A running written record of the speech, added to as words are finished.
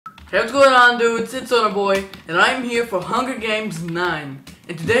Hey, what's going on, dudes? It's Boy, and I'm here for Hunger Games 9.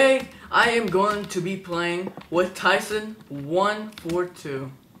 And today, I am going to be playing with Tyson 142.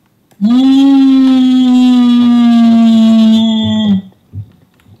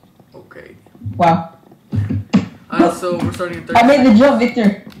 Okay. Wow. Alright, so we're starting at 30. I made the jump,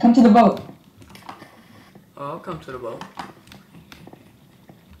 Victor. Come to the boat. Oh, I'll come to the boat.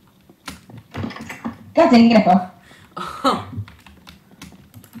 God dang it, I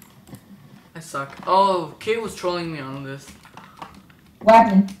I suck. Oh, Kate was trolling me on this. What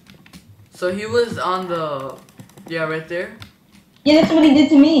happened? So he was on the... Yeah, right there. Yeah, that's what he did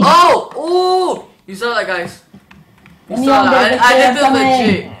to me. Oh! Oh! You saw that, guys. You Let me saw on there, that. I did Victor, this I'm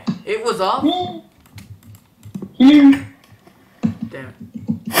legit. It was off? Here. Damn it.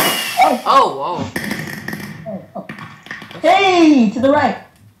 Oh. Oh, Oh. Hey, to the right.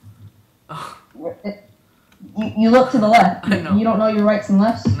 oh. You look to the left. I know. You don't know your rights and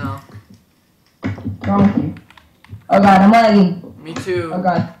lefts? No. What's wrong with you? Oh god, I'm lagging. Me too. Oh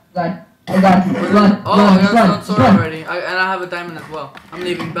god, god. Oh god, run, Oh, run, I got run, a sword run. already. And I have a diamond as well. I'm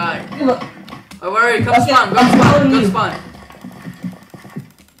leaving. Bye. Look. Oh, where are you? Come Okay, spawn. Go I'm spawn. following Go you. spawn.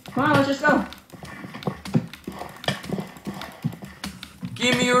 Come on, let's just go.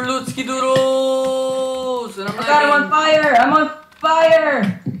 Give me your loot, skidoodles. And I'm Oh god, I'm on fire! I'm on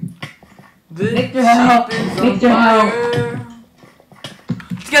fire! This Victor, help. ship is on Victor, fire.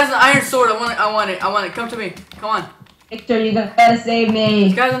 This guy's an iron sword. I want it. Come to me. Come on. Victor, you gotta save me.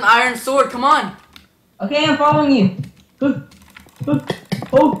 This guy's an iron sword. Come on. Okay, I'm following you.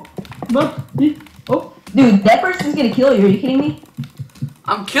 Oh, dude, that person's gonna kill you. Are you kidding me?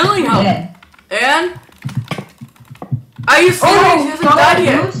 I'm killing You're him. dead. And are you serious? He hasn't died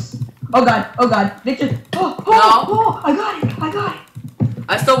yet. Oh god, Victor. Oh, No. I got it.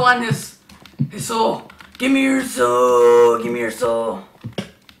 I still want his soul. Give me your soul. Give me your soul.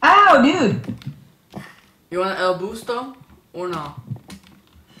 Ow, dude. You want El Busto or no?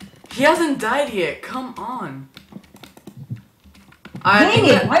 He hasn't died yet. Come on. Dang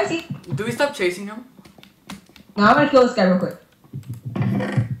it, why is he? Do we stop chasing him? No, I'm gonna kill this guy real quick.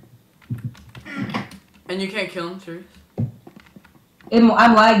 And you can't kill him, serious?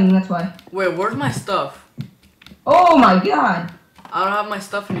 I'm lagging, that's why. Wait, where's my stuff? Oh my god. I don't have my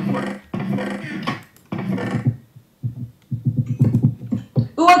stuff anymore.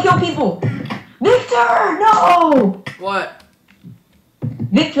 Ooh, I kill people. Victor, no! What?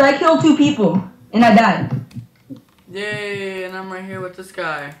 Victor, I killed 2 people, and I died. Yay, and I'm right here with this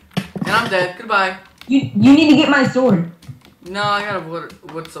guy. And I'm dead. Goodbye. You need to get my sword. No, I got a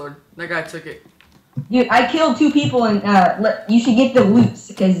wood sword. That guy took it. Dude, I killed 2 people, and you should get the loots,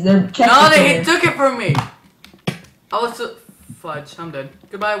 because they're chests. No, he took it from me. I was so... Fudge, I'm dead.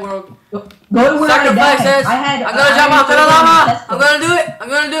 Goodbye, world. Go to where Sacrifices! I'm gonna jump off to the lava! I'm gonna do it! I'm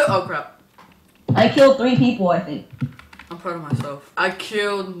gonna do it! Oh, crap. I killed 3 people, I think. I'm proud of myself. I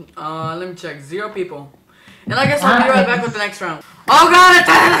killed, let me check, 0 people. And I guess I'll be right back with the next round. Oh god, it's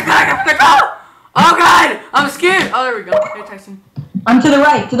Tyson! Oh god! I'm scared! Oh, there we go. Hey, Tyson. I'm to the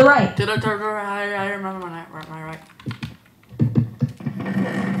right, to the right. To the right, I remember my right.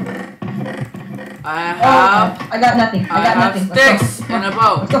 I have... I got nothing. I got nothing. Sticks and a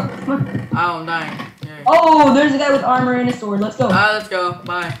bow. Let's go. Come on. Oh, I'm dying. Yay. Oh, there's a guy with armor and a sword. Let's go. Alright, let's go.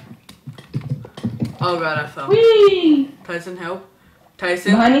 Bye. Oh god, I fell. Whee! Tyson, help.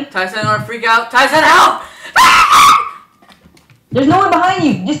 Tyson. Behind me? Tyson, or freak out. Tyson, help! There's no one behind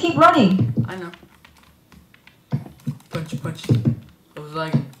you. Just keep running. I know. Punch. I was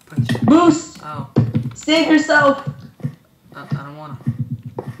lagging. Punch. Boost. Oh. Save yourself. I don't wanna.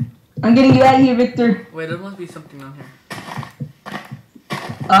 I'm getting you out of here, Victor. Wait, there must be something on here.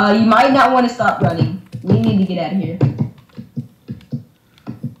 You might not want to stop running. We need to get out of here.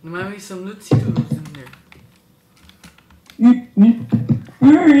 There might be some Lucy Doodles in there.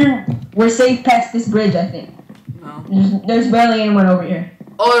 We're safe past this bridge, I think. No. There's barely anyone over here.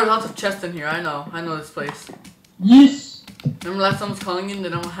 Oh, there's lots of chests in here. I know this place. Yes. Remember last time I was calling in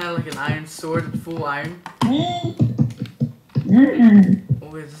that I had like an iron sword, full iron? Oh,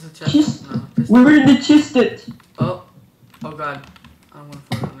 wait, is this a chest? No. Where did the chest it? Oh god. I don't want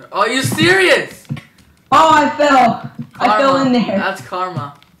to fall down there. Oh, you serious? Oh, I fell. I fell in there. That's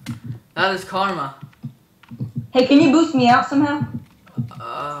karma. That is karma. Hey, can you boost me out somehow?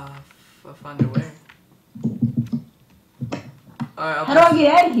 I'll find a way. Alright, How do I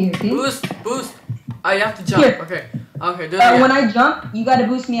get out of here, dude? Boost. Oh, you have to jump. Here. Okay, do it again. When I jump, you gotta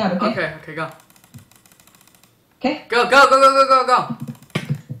boost me out, okay? Okay, go. Okay. Go.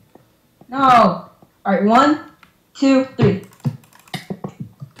 No. Alright, 1, 2, 3.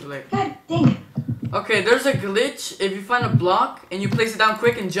 Too late. God dang it. Okay, there's a glitch. If you find a block and you place it down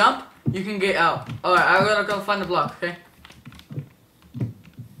quick and jump, you can get out. Alright, I gotta go find the block, okay?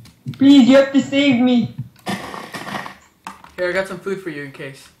 Please, you have to save me. Here, I got some food for you in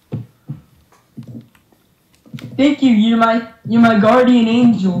case. Thank you. You're my guardian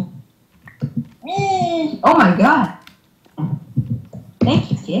angel. Oh my god.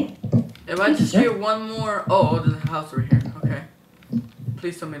 Thank you, kid. If I just get one more... Oh, there's a house over here. Okay.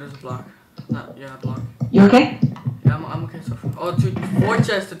 Please tell me there's a block. No, yeah, a block. You okay? Yeah, I'm okay so far. Oh, dude, 4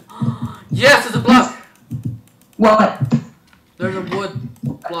 chests. Yes, there's a block! What? There's a wood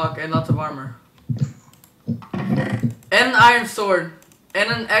block and lots of armor. And an iron sword. And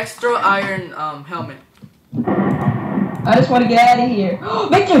an extra iron helmet. I just want to get out of here.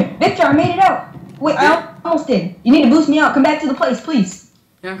 Victor! Victor, I made it out! Wait, I almost did. You need to boost me out. Come back to the place, please.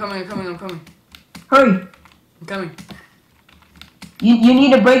 Yeah, I'm coming. Hurry. I'm coming. You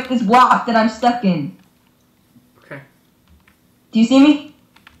need to break this block that I'm stuck in. Okay. Do you see me?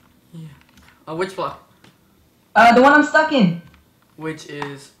 Yeah. Which block? The one I'm stuck in. Which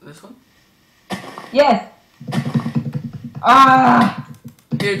is this one? Yes.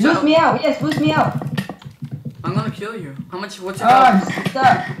 Here, Boost me out. Yes, boost me out. I'm gonna kill you. How much? What's your I'm health?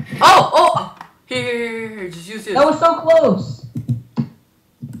 stuck. Oh! Here. Just use it. That was so close.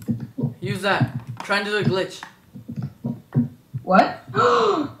 Use that. Try and do the glitch. What?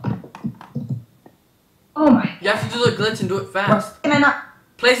 Oh my. You have to do the glitch and do it fast. Can I not?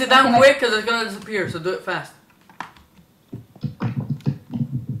 Place it down quick because it's gonna disappear. So do it fast.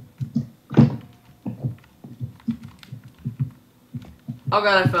 Oh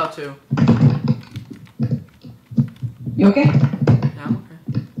god, I fell too. You okay? Yeah, I'm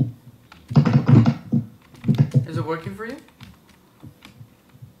okay. Is it working for you?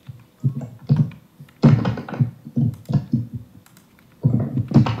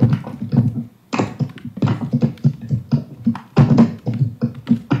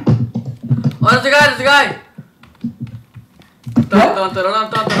 Oh, there's a guy!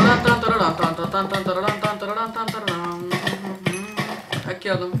 I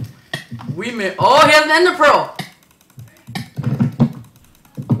killed him. We made. Oh, he has an ender pearl!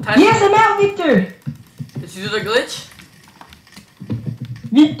 Yes, I'm out, Victor! Did you do the glitch?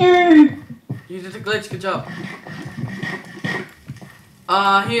 Victor! You did the glitch, good job.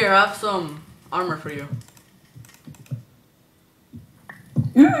 Here, I have some armor for you.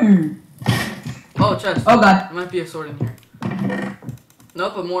 Oh, chest. Oh god. There might be a sword in here.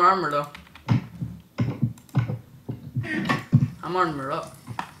 Nope, but more armor though. I'm armored up.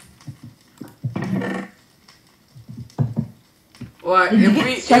 Alright,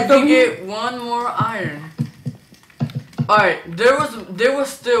 if we get one more iron. Alright, there was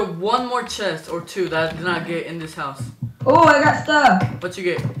still one more chest or two that I did not get in this house. Oh, I got stuff. What you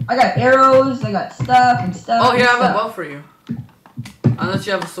get? I got arrows, I got stuff and stuff. Oh, here, I and have a stuff. bow for you. Unless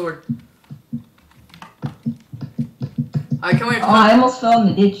you have a sword. Alright, come here. Oh, I almost fell in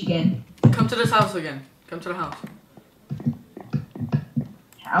the ditch again. Come to this house again. Come to the house.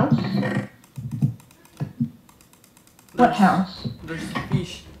 House? What house? There's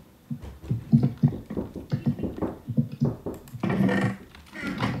fish.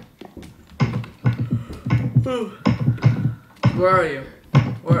 Where are you?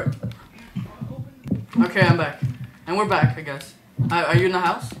 Where? Okay, I'm back. And we're back, I guess. Are you in the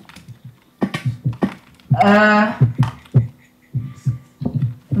house?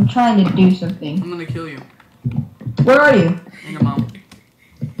 I'm trying to do something. I'm gonna kill you. Where are you? In your mom.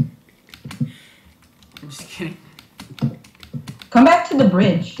 I'm just kidding. Come back to the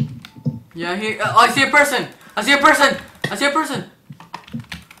bridge. Yeah, here. Oh, I see a person! I see a person! I see a person!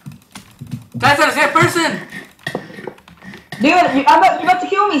 Tyson, I see a person! Dude, you're about to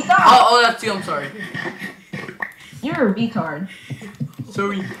kill me, stop! Oh, that's you, I'm sorry. You're a retard.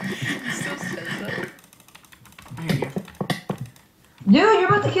 Sorry. Still says that. I hear you. Dude, you're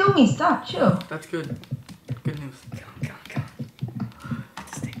about to kill me, stop, chill. That's good. Good news. Come on. With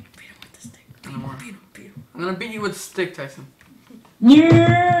the stick. Beat him with the stick. I don't want. Beat him. I'm gonna beat you with a stick, Tyson.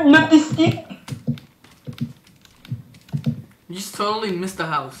 Yeah, not the stick. You just totally missed the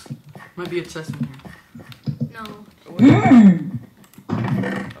house. Might be a chest in here. No.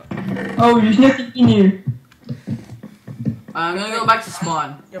 Oh, there's nothing in here. I'm gonna go back to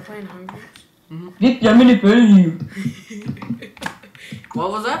spawn. You're playing Hunger Games? Victor, I'm gonna follow you.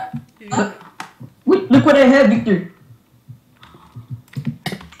 What was that? Wait, look what I have, Victor.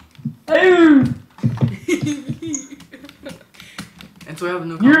 Oh, And so we have a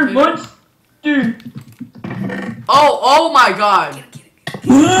new you're a conversation. monster. Oh my god.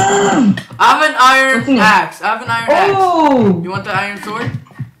 I have an iron What's in it? axe. I have an iron axe. Oh, You want the iron sword?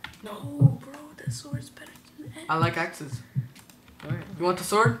 No, bro. That's so I like axes. Alright. You want the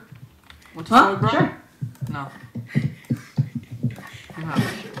sword? Want the sword, Huh? bro? Sure. No. You have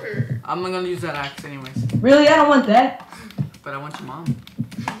it. I'm not gonna use that axe anyways. Really, I don't want that. But I want your mom. Do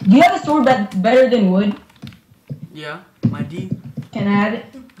you have a sword that's better than wood? Yeah, my D. Can I have it?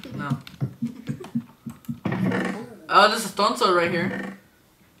 No. Oh, there's a stone sword right here.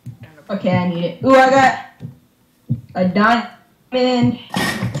 Okay, I need it. Ooh, I got a diamond.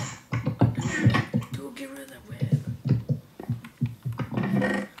 Dude, get rid of that web.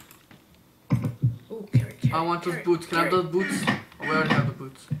 Oh, carry. I want those boots. Can I have those boots? Oh, we already have the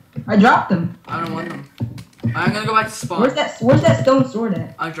boots. I dropped them. I don't want them. I'm gonna go back to spawn. Where's that stone sword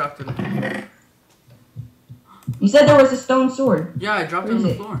at? I dropped it. You said there was a stone sword. Yeah, I dropped Where it on is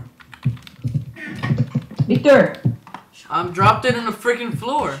the it? floor. Victor, I dropped it in the freaking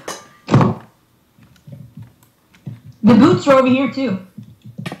floor. the boots are over here too.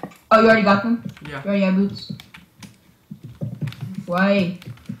 Oh, you already got them? Yeah. You already have boots? Why?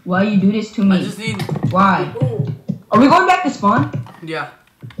 Why you do this to me? I just need. Why? Oh. Are we going back to spawn? Yeah.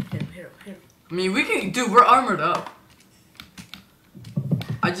 Hit him. I mean, we can. Dude, we're armored up.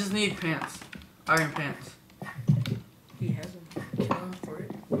 I just need pants. Iron pants. He has them. Kill him for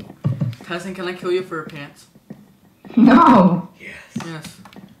it. Tyson, can I kill you for your pants? No. Yes. Yes.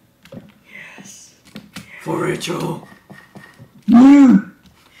 Yes. For Rachel. You.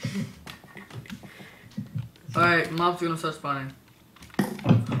 Alright, mob's gonna start spawning.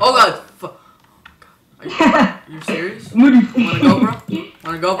 Oh god! Are you serious? Wanna go, bro?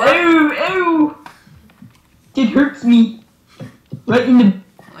 Wanna go, bro? Ew, ew. It hurts me. Right in the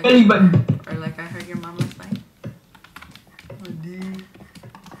belly button. Or like I heard your mom last night? Oh, dude.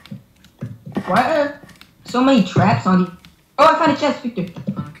 Why are so many traps on you? Oh, I found a chest, Victor.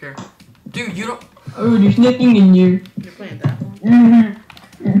 I don't care. Dude, you don't. Oh, there's nothing in there. You're playing that one?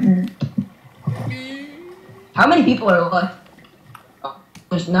 How many people are left? Oh,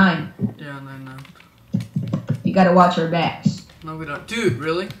 there's 9. Yeah, no. You gotta watch our backs. No, we don't. Dude,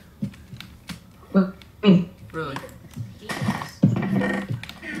 really? Look, me. Really? Yes.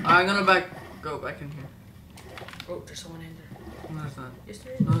 I'm gonna go back in here. Oh, there's someone in there. No, there's not. Yes,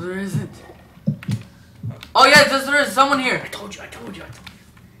 there is. No, there isn't. Oh, yeah, there is someone here. I told you. I told you.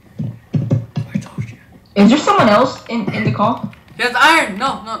 Is there someone else in the call? He has iron.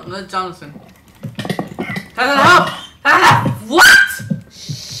 No, that's Jonathan. Tyson, help! Tyson, what?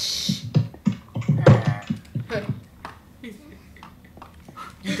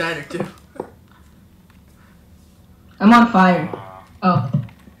 You died or two. I'm on fire. Oh.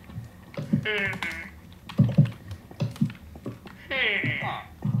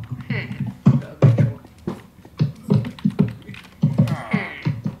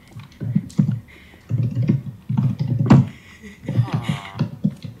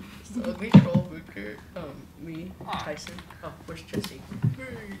 Ugly troll Booker. Me, Tyson. Oh, where's Jesse?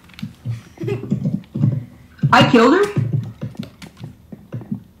 I killed her?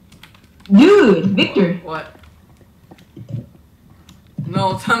 Dude, Victor. What?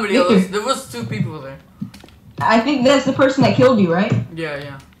 No, somebody Victor. else. There was 2 people there. I think that's the person that killed you, right?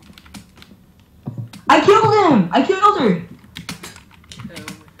 Yeah. I killed him! I killed her!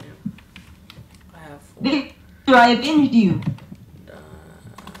 I have 4. Victor, I avenged you.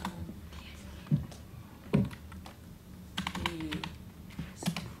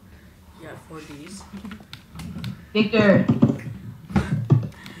 Yeah, 4 Ds. Victor,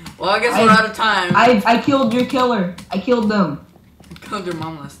 Well, I guess we're out of time. I killed your killer. I killed them. You killed your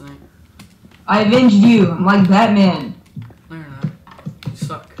mom last night. I avenged you. I'm like Batman. No, you're not. You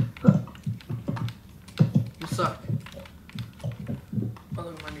suck. You suck. Oh,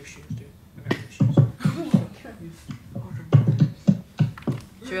 look at my new shoes, dude. I got new shoes.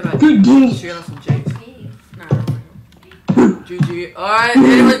 She got Good game. some J's. Nah, I don't like them. GG. Alright,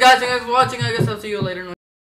 anyways, guys, thanks for watching. I guess I'll see you later.